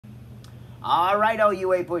All right, all you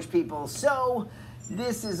APUSH people. So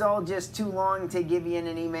this is all just too long to give you in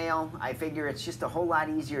an email. I figure it's just a whole lot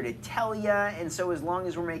easier to tell you. And so as long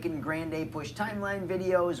as we're making Grand APUSH timeline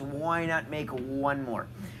videos, why not make one more?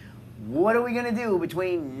 What are we going to do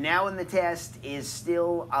between now and the test is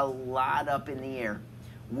still a lot up in the air.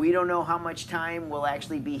 We don't know how much time we'll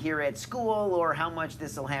actually be here at school or how much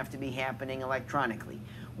this will have to be happening electronically.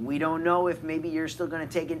 We don't know if maybe you're still going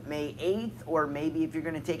to take it May 8th or maybe if you're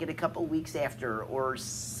going to take it a couple weeks after or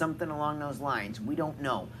something along those lines. We don't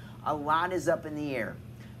know. A lot is up in the air.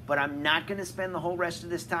 But I'm not going to spend the whole rest of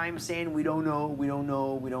this time saying we don't know, we don't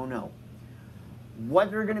know, we don't know.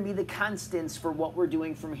 What are going to be the constants for what we're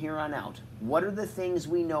doing from here on out? What are the things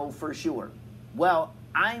we know for sure? Well,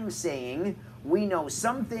 I'm saying we know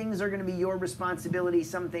some things are going to be your responsibility,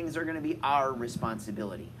 some things are going to be our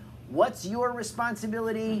responsibility. What's your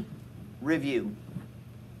responsibility? Review.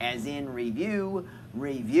 As in review,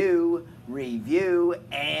 review, review,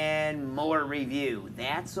 and more review.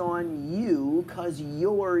 That's on you because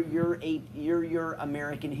you're your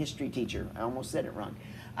American history teacher. I almost said it wrong.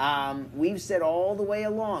 We've said all the way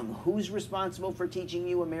along, who's responsible for teaching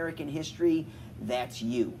you American history? That's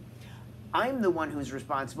you. I'm the one who's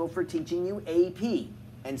responsible for teaching you AP.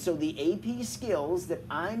 And so the AP skills that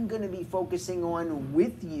I'm going to be focusing on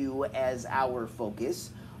with you as our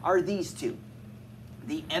focus are these two.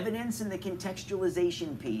 The evidence and the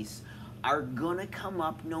contextualization piece are going to come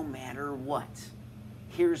up no matter what.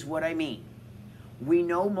 Here's what I mean. We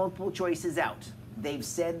know multiple choice is out. They've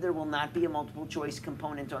said there will not be a multiple choice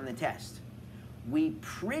component on the test. We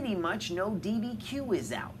pretty much know DBQ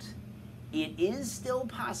is out. It is still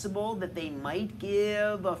possible that they might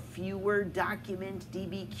give a fewer document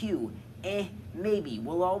DBQ. Maybe.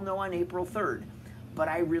 We'll all know on April 3rd. But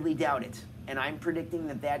I really doubt it. And I'm predicting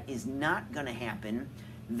that that is not going to happen.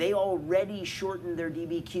 They already shortened their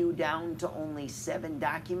DBQ down to only 7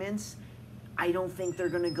 documents. I don't think they're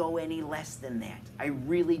going to go any less than that. I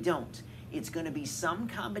really don't. It's going to be some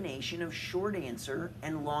combination of short answer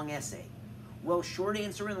and long essay. Well, short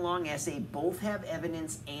answer and long essay both have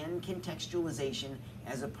evidence and contextualization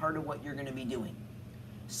as a part of what you're going to be doing.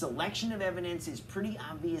 Selection of evidence is pretty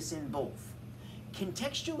obvious in both.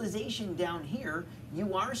 Contextualization down here,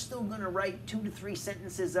 you are still going to write 2 to 3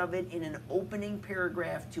 sentences of it in an opening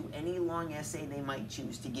paragraph to any long essay they might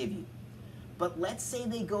choose to give you. But let's say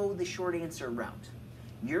they go the short answer route.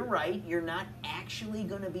 You're right, you're not actually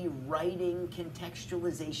going to be writing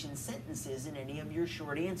contextualization sentences in any of your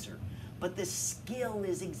short answer. But the skill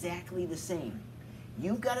is exactly the same.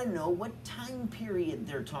 You've got to know what time period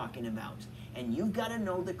they're talking about. And you've got to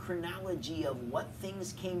know the chronology of what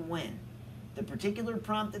things came when. The particular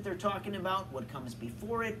prompt that they're talking about, what comes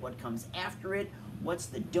before it, what comes after it, what's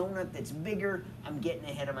the donut that's bigger. I'm getting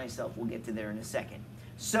ahead of myself. We'll get to there in a second.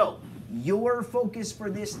 So, your focus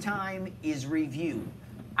for this time is review.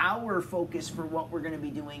 Our focus for what we're going to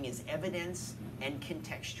be doing is evidence and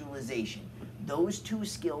contextualization. Those two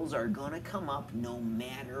skills are going to come up no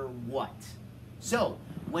matter what. So,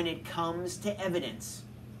 when it comes to evidence,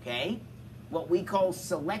 okay, what we call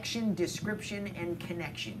selection, description, and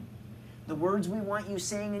connection. The words we want you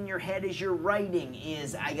saying in your head as you're writing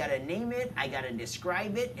is, I got to name it, I got to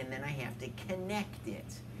describe it, and then I have to connect it.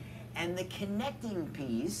 And the connecting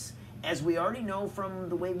piece, as we already know from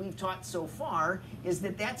the way we've taught so far, is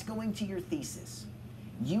that that's going to your thesis.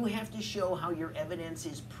 You have to show how your evidence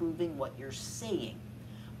is proving what you're saying.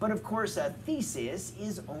 But of course, a thesis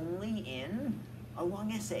is only in a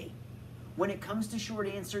long essay. When it comes to short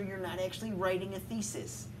answer, you're not actually writing a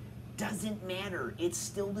thesis. Doesn't matter. It's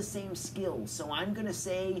still the same skill. So I'm going to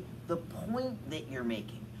say the point that you're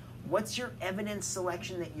making. What's your evidence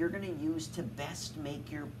selection that you're going to use to best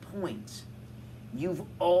make your point? You've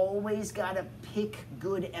always got to pick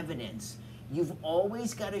good evidence. You've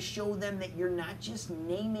always got to show them that you're not just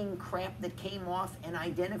naming crap that came off an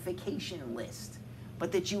identification list,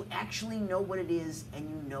 but that you actually know what it is and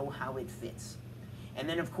you know how it fits. And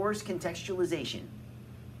then, of course, contextualization.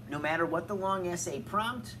 No matter what the long essay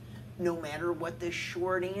prompt, no matter what the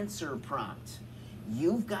short answer prompt,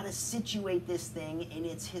 you've got to situate this thing in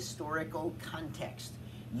its historical context.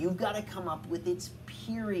 You've got to come up with its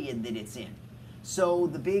period that it's in. So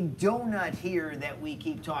the big donut here that we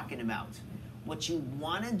keep talking about, what you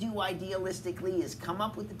want to do idealistically is come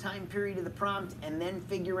up with the time period of the prompt and then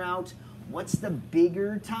figure out what's the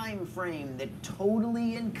bigger time frame that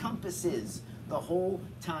totally encompasses the whole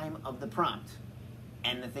time of the prompt.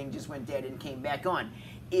 And the thing just went dead and came back on.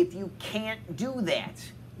 If you can't do that,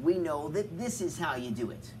 we know that this is how you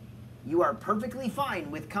do it. You are perfectly fine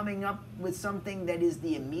with coming up with something that is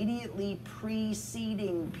the immediately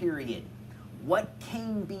preceding period. what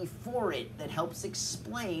came before it that helps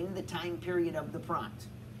explain the time period of the prompt.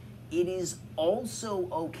 It is also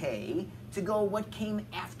okay to go what came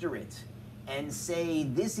after it and say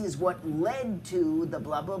this is what led to the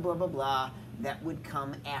blah, blah, blah, blah, blah that would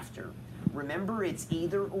come after. Remember, it's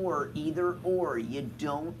either or, either or. You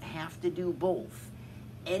don't have to do both.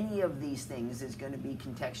 Any of these things is going to be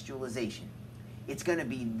contextualization. It's going to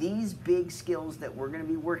be these big skills that we're going to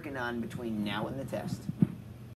be working on between now and the test.